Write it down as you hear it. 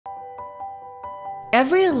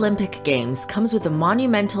Every Olympic Games comes with a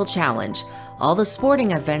monumental challenge. All the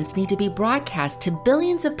sporting events need to be broadcast to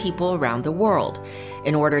billions of people around the world.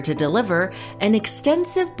 In order to deliver, an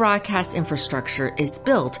extensive broadcast infrastructure is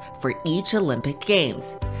built for each Olympic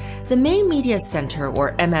Games. The Main Media Center,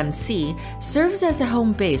 or MMC, serves as a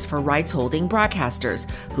home base for rights-holding broadcasters,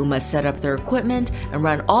 who must set up their equipment and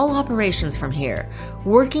run all operations from here,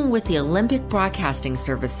 working with the Olympic Broadcasting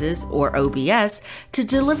Services, or OBS, to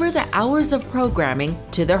deliver the hours of programming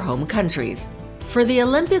to their home countries. For the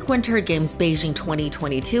Olympic Winter Games Beijing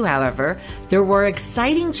 2022, however, there were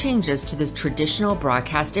exciting changes to this traditional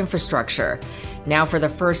broadcast infrastructure. Now, for the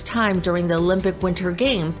first time during the Olympic Winter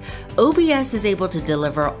Games, OBS is able to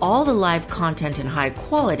deliver all the live content in high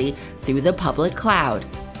quality through the public cloud.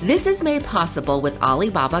 This is made possible with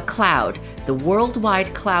Alibaba Cloud, the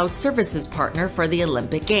worldwide cloud services partner for the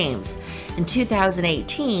Olympic Games. In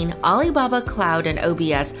 2018, Alibaba Cloud and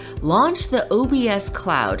OBS launched the OBS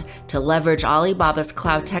Cloud to leverage Alibaba's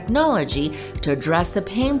cloud technology to address the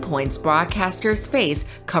pain points broadcasters face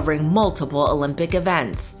covering multiple Olympic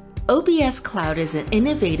events. OBS Cloud is an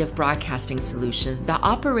innovative broadcasting solution that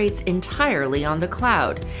operates entirely on the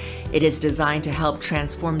cloud. It is designed to help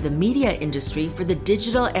transform the media industry for the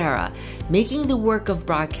digital era, making the work of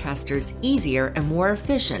broadcasters easier and more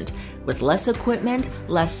efficient, with less equipment,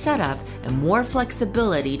 less setup, and more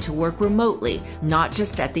flexibility to work remotely, not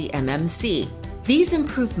just at the MMC. These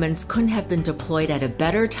improvements couldn't have been deployed at a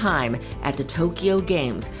better time at the Tokyo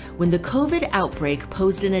Games, when the COVID outbreak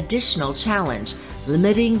posed an additional challenge,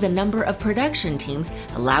 limiting the number of production teams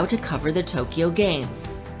allowed to cover the Tokyo Games.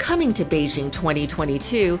 Coming to Beijing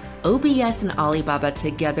 2022, OBS and Alibaba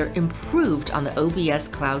together improved on the OBS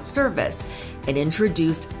Cloud service and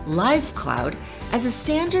introduced Live Cloud as a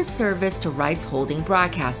standard service to rights-holding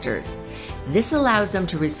broadcasters. This allows them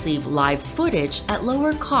to receive live footage at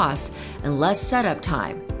lower costs and less setup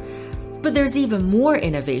time. But there's even more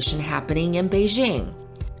innovation happening in Beijing.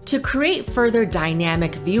 To create further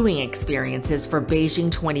dynamic viewing experiences for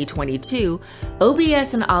Beijing 2022,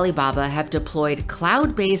 OBS and Alibaba have deployed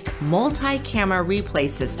cloud-based multi-camera replay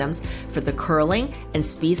systems for the curling and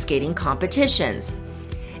speed skating competitions.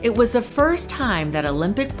 It was the first time that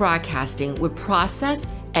Olympic broadcasting would process,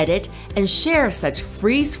 edit, and share such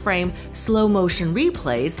freeze-frame slow-motion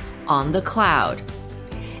replays on the cloud.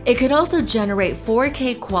 It could also generate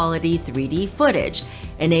 4K quality 3D footage,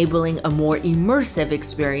 enabling a more immersive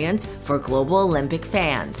experience for global Olympic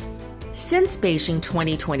fans. Since Beijing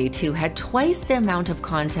 2022 had twice the amount of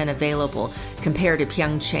content available compared to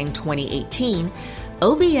Pyeongchang 2018,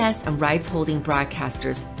 OBS and rights-holding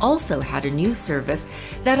broadcasters also had a new service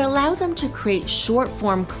that allowed them to create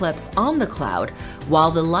short-form clips on the cloud while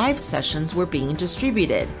the live sessions were being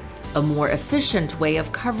distributed, a more efficient way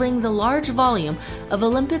of covering the large volume of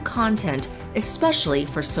Olympic content, especially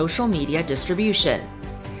for social media distribution.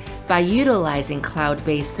 By utilizing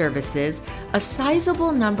cloud-based services, a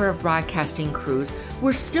sizable number of broadcasting crews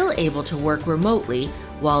were still able to work remotely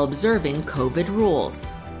while observing COVID rules.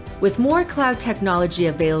 With more cloud technology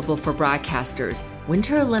available for broadcasters,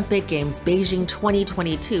 Winter Olympic Games Beijing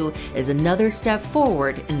 2022 is another step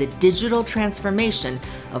forward in the digital transformation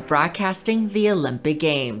of broadcasting the Olympic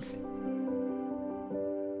Games.